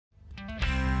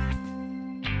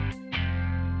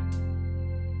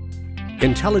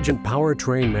Intelligent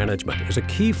powertrain management is a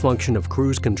key function of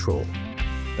cruise control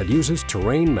that uses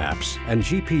terrain maps and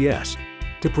GPS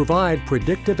to provide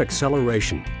predictive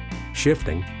acceleration,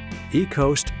 shifting,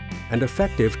 e-coast, and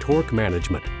effective torque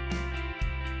management.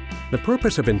 The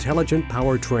purpose of intelligent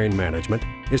powertrain management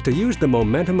is to use the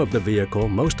momentum of the vehicle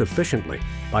most efficiently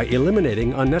by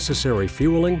eliminating unnecessary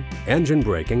fueling, engine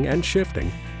braking, and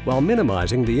shifting while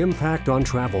minimizing the impact on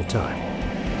travel time.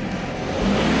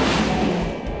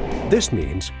 This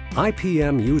means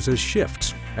IPM uses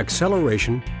shifts,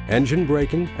 acceleration, engine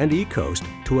braking, and e-coast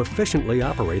to efficiently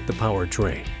operate the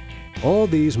powertrain. All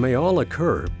these may all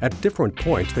occur at different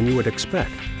points than you would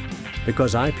expect,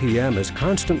 because IPM is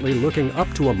constantly looking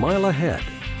up to a mile ahead.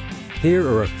 Here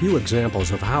are a few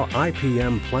examples of how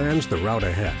IPM plans the route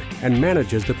ahead and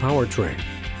manages the powertrain.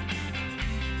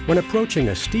 When approaching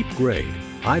a steep grade,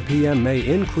 IPM may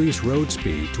increase road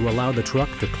speed to allow the truck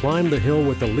to climb the hill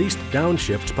with the least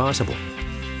downshifts possible.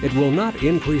 It will not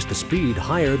increase the speed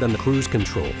higher than the cruise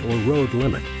control or road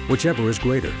limit, whichever is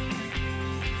greater.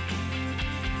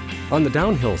 On the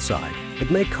downhill side, it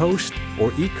may coast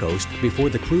or e-coast before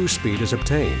the cruise speed is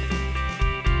obtained.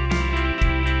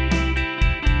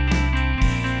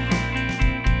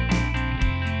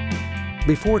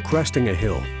 Before cresting a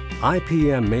hill,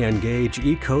 IPM may engage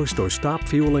e-coast or stop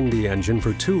fueling the engine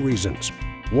for two reasons.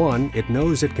 One, it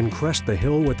knows it can crest the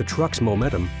hill with the truck's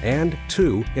momentum, and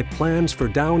two, it plans for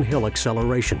downhill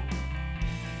acceleration.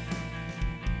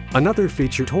 Another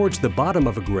feature towards the bottom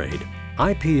of a grade,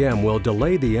 IPM will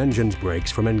delay the engine's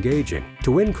brakes from engaging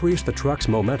to increase the truck's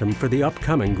momentum for the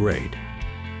upcoming grade.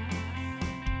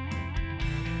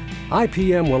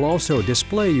 IPM will also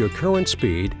display your current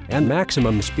speed and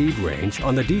maximum speed range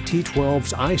on the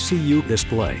DT12's ICU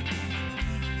display.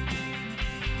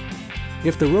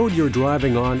 If the road you're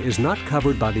driving on is not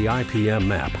covered by the IPM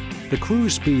map, the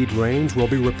cruise speed range will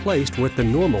be replaced with the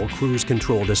normal cruise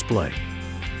control display.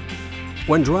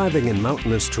 When driving in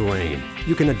mountainous terrain,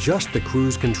 you can adjust the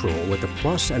cruise control with the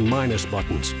plus and minus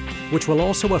buttons, which will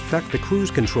also affect the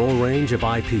cruise control range of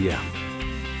IPM.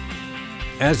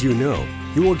 As you know,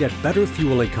 you will get better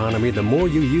fuel economy the more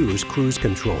you use cruise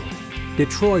control.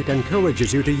 Detroit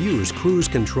encourages you to use cruise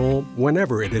control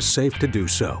whenever it is safe to do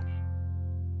so.